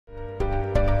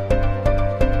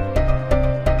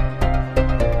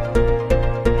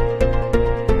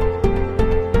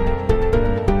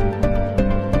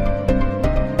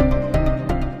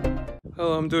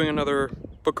I'm doing another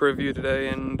book review today,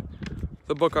 and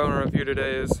the book I want to review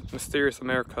today is Mysterious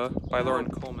America by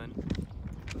Loren Coleman.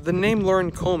 The name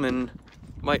Loren Coleman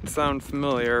might sound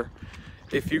familiar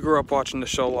if you grew up watching the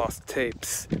show Lost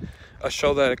Tapes, a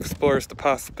show that explores the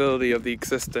possibility of the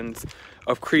existence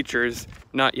of creatures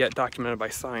not yet documented by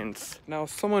science. Now,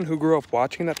 someone who grew up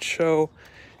watching that show,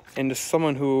 and as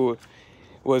someone who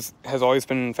has always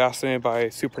been fascinated by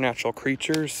supernatural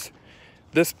creatures,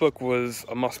 this book was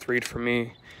a must-read for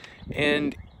me.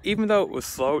 And even though it was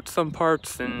slow at some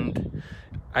parts, and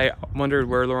I wondered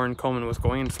where Loren Coleman was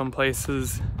going in some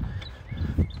places,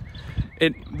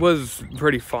 it was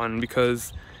pretty fun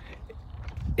because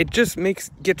it just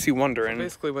gets you wondering.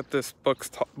 Basically what this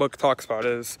book talks about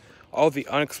is all the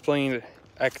unexplained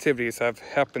activities that have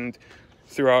happened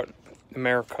throughout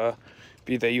America,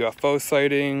 be they UFO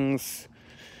sightings,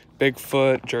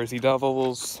 Bigfoot, Jersey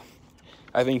Devils.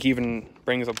 I think he even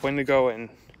brings up Wendigo and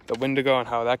the Wendigo and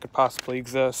how that could possibly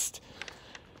exist.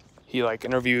 He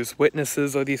interviews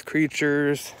witnesses of these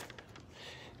creatures.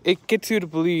 It gets you to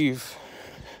believe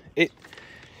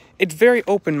it's very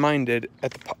open-minded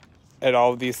at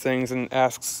all of these things, and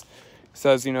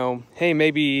says, hey,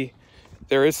 maybe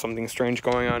there is something strange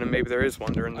going on, and maybe there is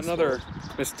wonder in this world.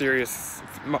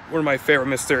 One of my favorite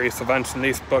mysterious events in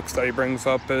these books that he brings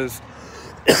up is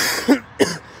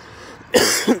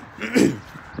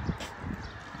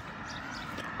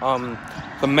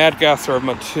the Mad Gasser of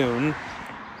Mattoon,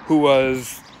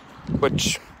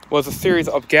 which was a series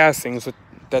of gassings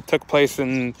that took place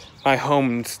in my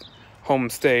home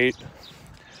state,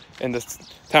 in the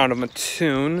town of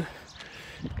Mattoon.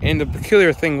 And the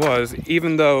peculiar thing was,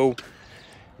 even though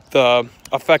the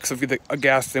effects of the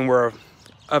gassing were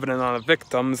evident on the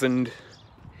victims, and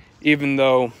even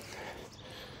though,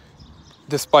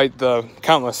 despite the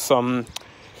countless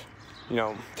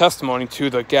testimony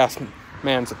to the gas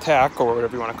man's attack, or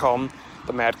whatever you want to call him,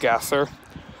 the Mad Gasser,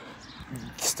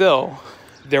 still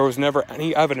there was never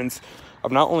any evidence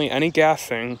of not only any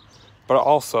gassing, but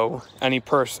also any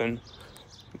person,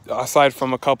 aside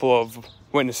from a couple of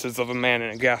witnesses of a man in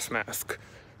a gas mask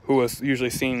who was usually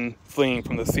seen fleeing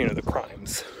from the scene of the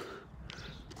crimes.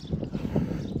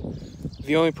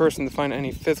 The only person to find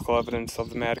any physical evidence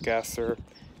of the Mad Gasser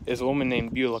is a woman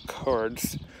named Beulah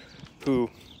Cords,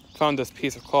 who found this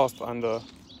piece of cloth on the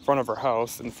in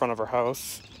front of her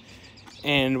house,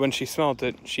 and when she smelled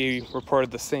it, she reported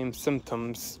the same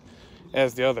symptoms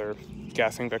as the other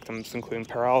gassing victims, including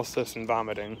paralysis and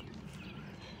vomiting.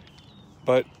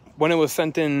 But when it was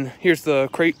sent in, here's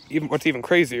what's even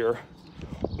crazier: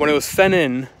 when it was sent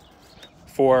in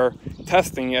for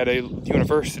testing at a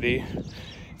university,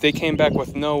 they came back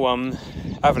with no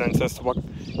evidence as to what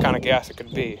kind of gas it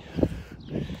could be.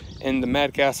 And the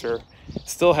Mad Gasser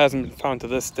still hasn't been found to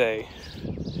this day.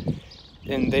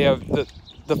 And they have the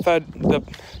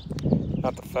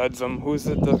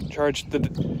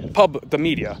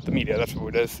media, that's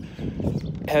what it is,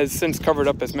 has since covered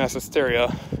up as mass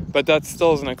hysteria, but that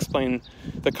still doesn't explain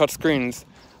the cut screens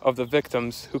of the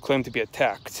victims who claim to be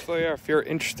attacked. So yeah, if you're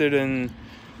interested in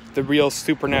the real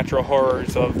supernatural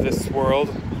horrors of this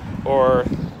world, or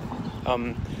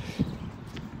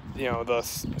the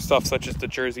stuff such as the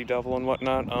Jersey Devil and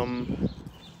whatnot,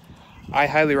 I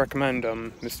highly recommend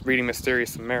reading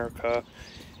Mysterious America,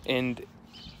 and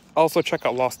also check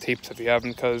out Lost Tapes if you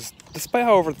haven't, because despite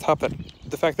how over the top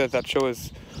the fact that show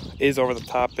is over the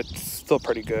top, it's still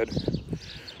pretty good.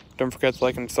 Don't forget to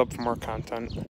like and sub for more content.